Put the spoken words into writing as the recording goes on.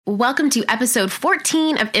Welcome to episode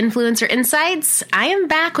 14 of Influencer Insights. I am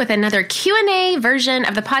back with another Q&A version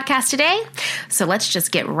of the podcast today, so let's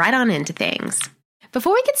just get right on into things.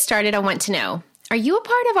 Before we get started, I want to know, are you a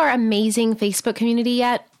part of our amazing Facebook community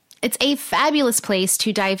yet? It's a fabulous place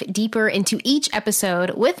to dive deeper into each episode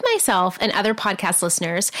with myself and other podcast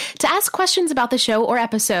listeners to ask questions about the show or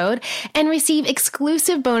episode and receive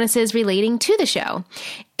exclusive bonuses relating to the show.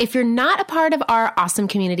 If you're not a part of our awesome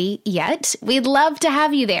community yet, we'd love to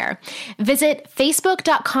have you there. Visit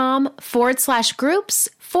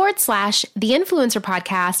facebook.com/groups/The Influencer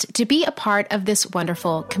Podcast to be a part of this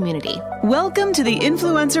wonderful community. Welcome to The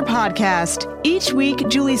Influencer Podcast. Each week,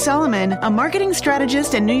 Julie Solomon, a marketing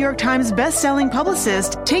strategist and New York Times best-selling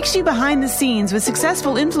publicist, takes you behind the scenes with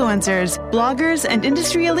successful influencers, bloggers, and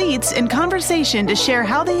industry elites in conversation to share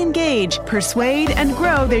how they engage, persuade, and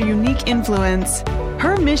grow their unique influence.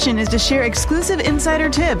 Her mission is to share exclusive insider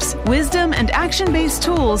tips, wisdom, and action-based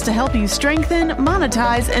tools to help you strengthen,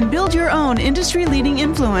 monetize, and build your own industry-leading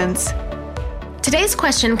influence. Today's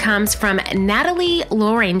question comes from Natalie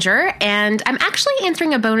Loranger, and I'm actually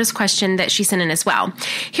answering a bonus question that she sent in as well.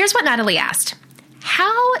 Here's what Natalie asked.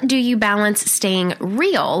 How do you balance staying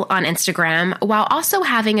real on Instagram while also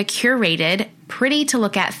having a curated, pretty to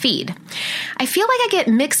look at feed? I feel like I get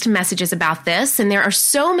mixed messages about this, and there are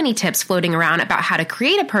so many tips floating around about how to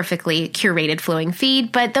create a perfectly curated flowing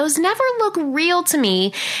feed, but those never look real to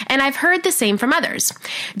me, and I've heard the same from others.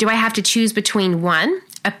 Do I have to choose between 1,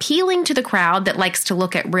 appealing to the crowd that likes to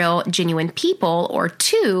look at real, genuine people, or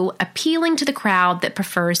 2, appealing to the crowd that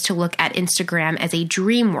prefers to look at Instagram as a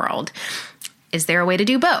dream world? Is there a way to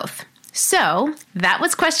do both? So that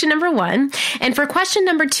was question number 1. And for question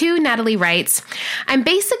number 2, Natalie writes, I'm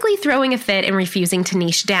basically throwing a fit and refusing to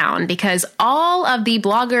niche down because all of the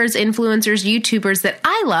bloggers, influencers, YouTubers that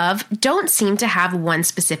I love don't seem to have one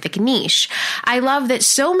specific niche. I love that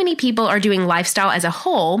so many people are doing lifestyle as a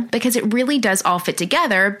whole because it really does all fit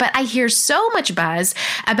together, but I hear so much buzz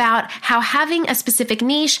about how having a specific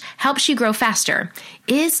niche helps you grow faster.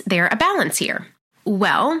 Is there a balance here?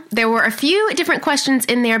 Well, there were a few different questions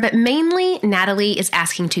in there, but mainly Natalie is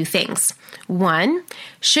asking 2 things. 1,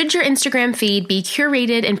 should your Instagram feed be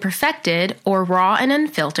curated and perfected or raw and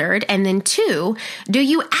unfiltered? And then 2, do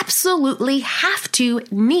you absolutely have to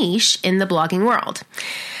niche in the blogging world?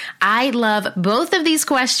 I love both of these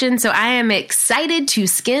questions, so I am excited to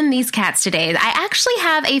skin these cats today. I actually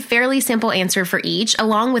have a fairly simple answer for each,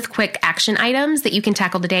 along with quick action items that you can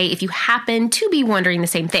tackle today if you happen to be wondering the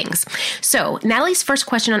same things. So, Natalie's first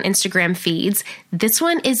question on Instagram feeds, this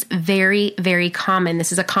one is very, very common.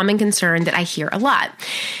 This is a common concern that I hear a lot.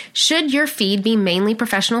 Should your feed be mainly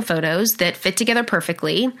professional photos that fit together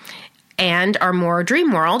perfectly and are more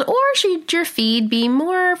dream world, or should your feed be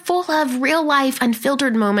more full of real life,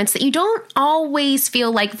 unfiltered moments that you don't always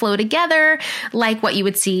feel like flow together, like what you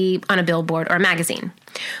would see on a billboard or a magazine?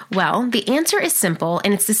 Well, the answer is simple,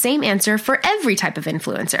 and it's the same answer for every type of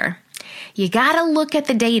influencer. You gotta look at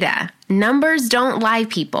the data. Numbers don't lie,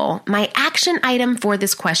 people. My action item for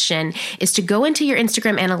this question is to go into your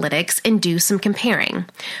Instagram analytics and do some comparing.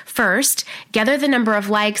 First, gather the number of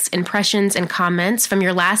likes, impressions, and comments from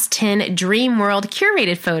your last 10 Dream World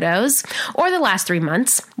curated photos, or the last 3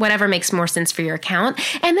 months, whatever makes more sense for your account,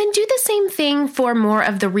 and then do the same thing for more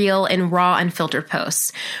of the real and raw unfiltered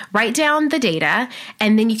posts. Write down the data,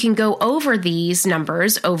 and then you can go over these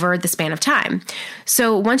numbers over the span of time.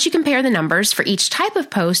 So once you compare the numbers for each type of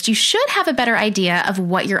post, you should have a better idea of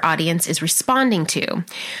what your audience is responding to,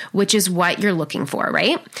 which is what you're looking for,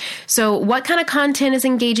 right? So what kind of content is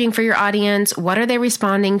engaging for your audience? What are they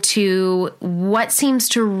responding to? What seems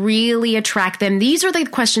to really attract them? These are the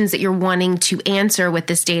questions that you're wanting to answer with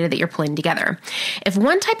this data that you're pulling together. If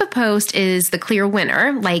one type of post is the clear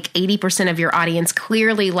winner, like 80% of your audience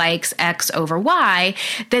clearly likes X over Y,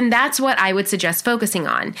 then that's what I would suggest focusing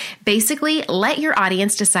on. Basically, let your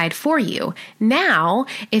audience decide for you. Now,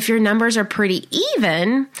 if your numbers are pretty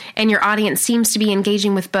even and your audience seems to be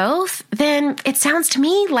engaging with both, then it sounds to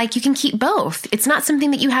me like you can keep both. It's not something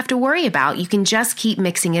that you have to worry about. You can just keep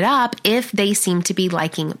mixing it up if they seem to be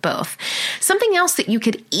liking both. Something else that you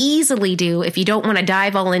could easily do if you don't want to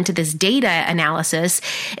dive all into this data analysis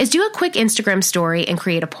is do a quick Instagram story and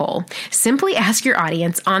create a poll. Simply ask your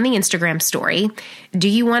audience on the Instagram story, do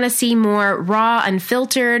you want to see more raw,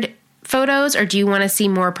 unfiltered photos, or do you want to see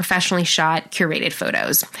more professionally shot, curated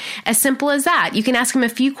photos? As simple as that. You can ask them a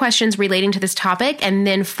few questions relating to this topic and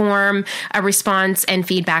then form a response and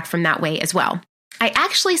feedback from that way as well. I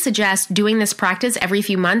actually suggest doing this practice every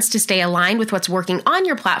few months to stay aligned with what's working on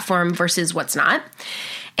your platform versus what's not.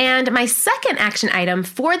 And my second action item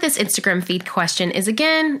for this Instagram feed question is,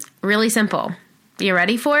 again, really simple. You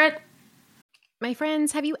ready for it? My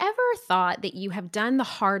friends, have you ever thought that you have done the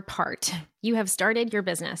hard part? You have started your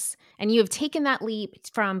business and you have taken that leap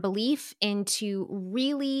from belief into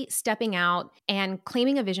really stepping out and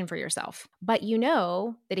claiming a vision for yourself. But you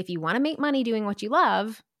know that if you want to make money doing what you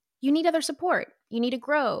love, you need other support. You need to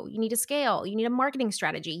grow. You need to scale. You need a marketing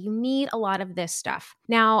strategy. You need a lot of this stuff.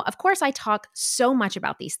 Now, of course, I talk so much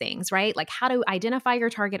about these things, right? Like how to identify your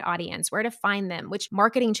target audience, where to find them, which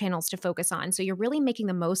marketing channels to focus on. So you're really making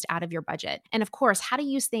the most out of your budget. And of course, how to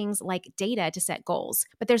use things like data to set goals.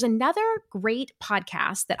 But there's another great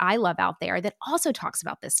podcast that I love out there that also talks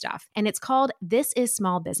about this stuff. And it's called This is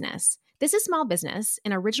Small Business. This is Small Business,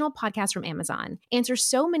 an original podcast from Amazon, answers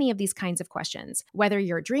so many of these kinds of questions. Whether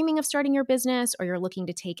you're dreaming of starting your business or you're looking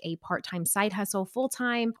to take a part-time side hustle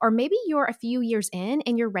full-time, or maybe you're a few years in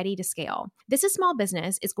and you're ready to scale. This is Small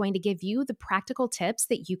Business is going to give you the practical tips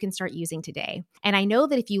that you can start using today. And I know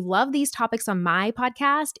that if you love these topics on my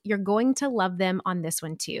podcast, you're going to love them on this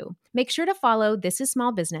one too. Make sure to follow This is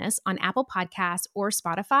Small Business on Apple Podcasts or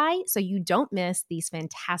Spotify so you don't miss these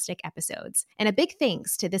fantastic episodes. And a big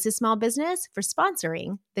thanks to This is Small Business for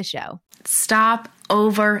sponsoring the show. Stop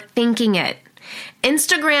overthinking it.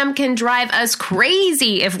 Instagram can drive us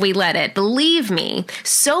crazy if we let it. Believe me,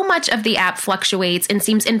 so much of the app fluctuates and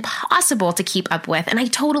seems impossible to keep up with, and I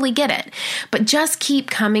totally get it. But just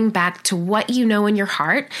keep coming back to what you know in your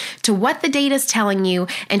heart, to what the data is telling you,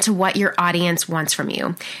 and to what your audience wants from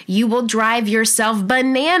you. You will drive yourself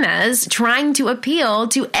bananas trying to appeal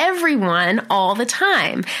to everyone all the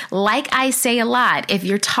time. Like I say a lot, if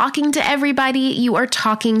you're talking to everybody, you are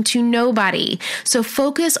talking to nobody. So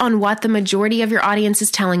focus on what the majority of your audience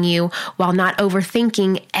is telling you while not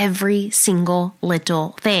overthinking every single little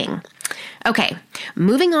thing. Okay,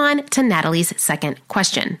 moving on to Natalie's second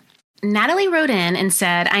question. Natalie wrote in and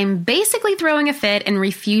said, I'm basically throwing a fit and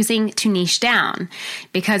refusing to niche down.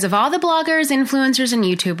 Because of all the bloggers, influencers, and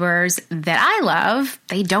YouTubers that I love,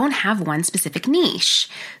 they don't have one specific niche.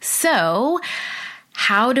 So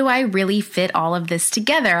how do I really fit all of this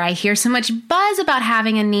together? I hear so much buzz about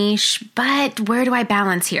having a niche, but where do I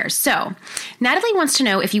balance here? So Natalie wants to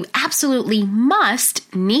know if you absolutely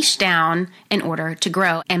must niche down in order to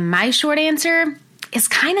grow. And my short answer is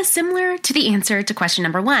kind of similar to the answer to question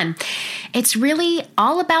number 1. It's really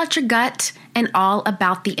all about your gut and all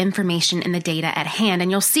about the information and the data at hand. And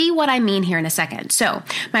you'll see what I mean here in a second. So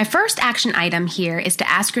my first action item here is to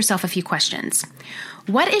ask yourself a few questions.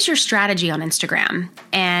 What is your strategy on Instagram?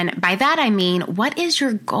 And by that, I mean, what is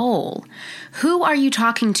your goal? Who are you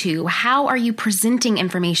talking to? How are you presenting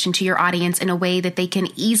information to your audience in a way that they can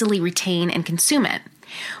easily retain and consume it?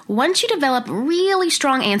 Once you develop really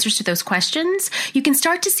strong answers to those questions, you can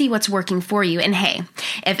start to see what's working for you. And hey,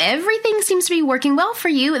 if everything seems to be working well for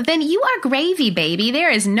you, then you are gravy, baby. There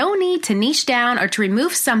is no need to niche down or to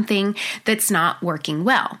remove something that's not working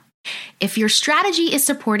well. If your strategy is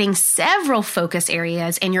supporting several focus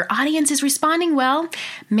areas and your audience is responding well,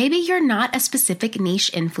 maybe you're not a specific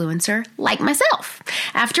niche influencer like myself.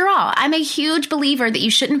 After all, I'm a huge believer that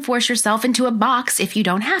you shouldn't force yourself into a box if you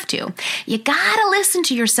don't have to. You gotta listen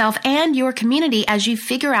to yourself and your community as you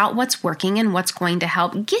figure out what's working and what's going to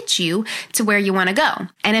help get you to where you want to go.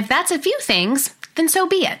 And if that's a few things, then so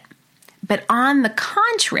be it. But on the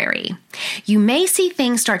contrary, you may see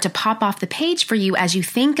things start to pop off the page for you as you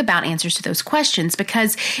think about answers to those questions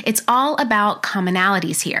because it's all about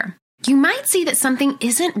commonalities here. You might see that something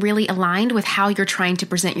isn't really aligned with how you're trying to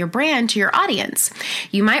present your brand to your audience.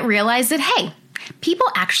 You might realize that, hey, people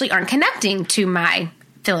actually aren't connecting to my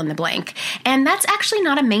fill in the blank. And that's actually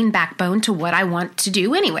not a main backbone to what I want to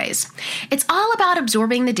do anyways. It's all about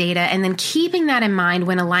absorbing the data and then keeping that in mind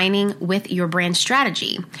when aligning with your brand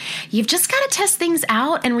strategy. You've just got to test things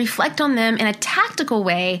out and reflect on them in a tactical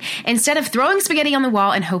way instead of throwing spaghetti on the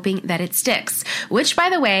wall and hoping that it sticks, which,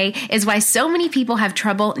 by the way, is why so many people have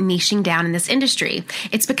trouble niching down in this industry.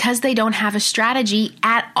 It's because they don't have a strategy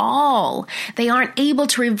at all. They aren't able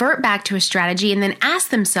to revert back to a strategy and then ask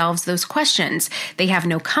themselves those questions. They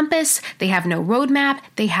have no compass, they have no roadmap,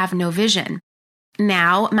 they have no vision.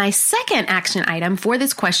 Now, my second action item for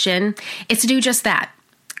this question is to do just that.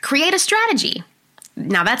 Create a strategy.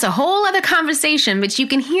 Now, that's a whole other conversation, but you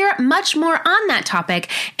can hear much more on that topic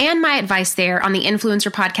and my advice there on the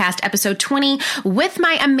Influencer Podcast, episode 20, with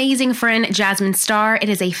my amazing friend, Jasmine Starr. It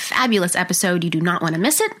is a fabulous episode. You do not want to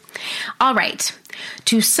miss it. All right.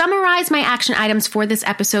 To summarize my action items for this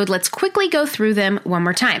episode, let's quickly go through them one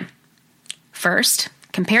more time. First,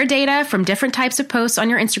 Compare data from different types of posts on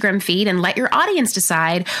your Instagram feed and let your audience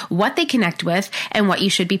decide what they connect with and what you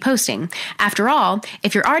should be posting. After all,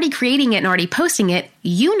 if you're already creating it and already posting it,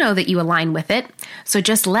 you know that you align with it. So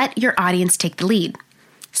just let your audience take the lead.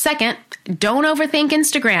 Second, don't overthink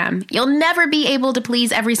Instagram. You'll never be able to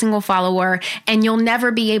please every single follower, and you'll never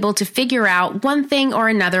be able to figure out one thing or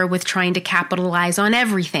another with trying to capitalize on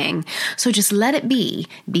everything. So just let it be.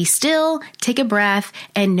 Be still, take a breath,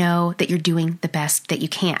 and know that you're doing the best that you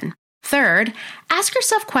can. Third, ask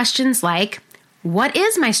yourself questions like, what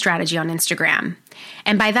is my strategy on Instagram?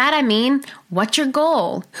 And by that, I mean, what's your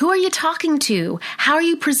goal? Who are you talking to? How are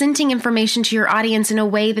you presenting information to your audience in a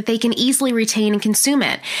way that they can easily retain and consume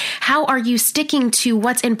it? How are you sticking to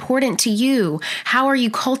what's important to you? How are you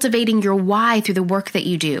cultivating your why through the work that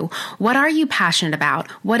you do? What are you passionate about?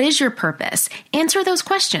 What is your purpose? Answer those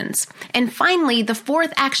questions. And finally, the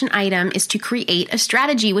fourth action item is to create a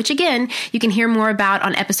strategy, which again, you can hear more about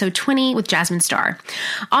on episode 20 with Jasmine Starr.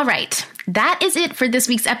 All right. That is it for this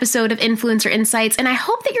week's episode of Influencer Insights, and I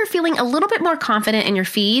hope that you're feeling a little bit more confident in your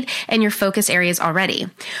feed and your focus areas already.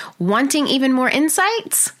 Wanting even more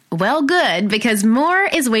insights? Well, good, because more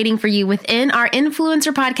is waiting for you within our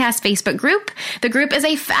Influencer Podcast Facebook group. The group is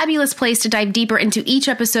a fabulous place to dive deeper into each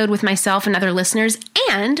episode with myself and other listeners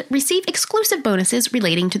and receive exclusive bonuses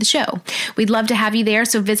relating to the show. We'd love to have you there,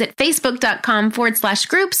 so visit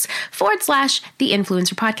facebook.com/groups/The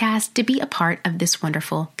Influencer Podcast to be a part of this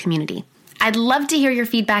wonderful community. I'd love to hear your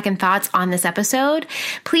feedback and thoughts on this episode.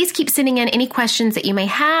 Please keep sending in any questions that you may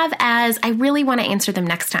have, as I really want to answer them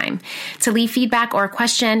next time. To leave feedback or a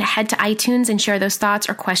question, head to iTunes and share those thoughts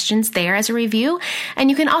or questions there as a review. And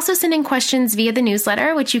you can also send in questions via the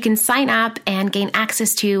newsletter, which you can sign up and gain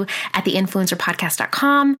access to at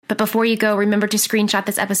theinfluencerpodcast.com. But before you go, remember to screenshot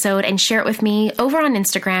this episode and share it with me over on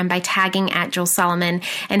Instagram by tagging at Jules Solomon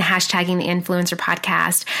and hashtagging the Influencer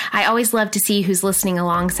Podcast. I always love to see who's listening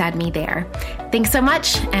alongside me there. Thanks so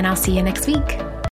much, and I'll see you next week.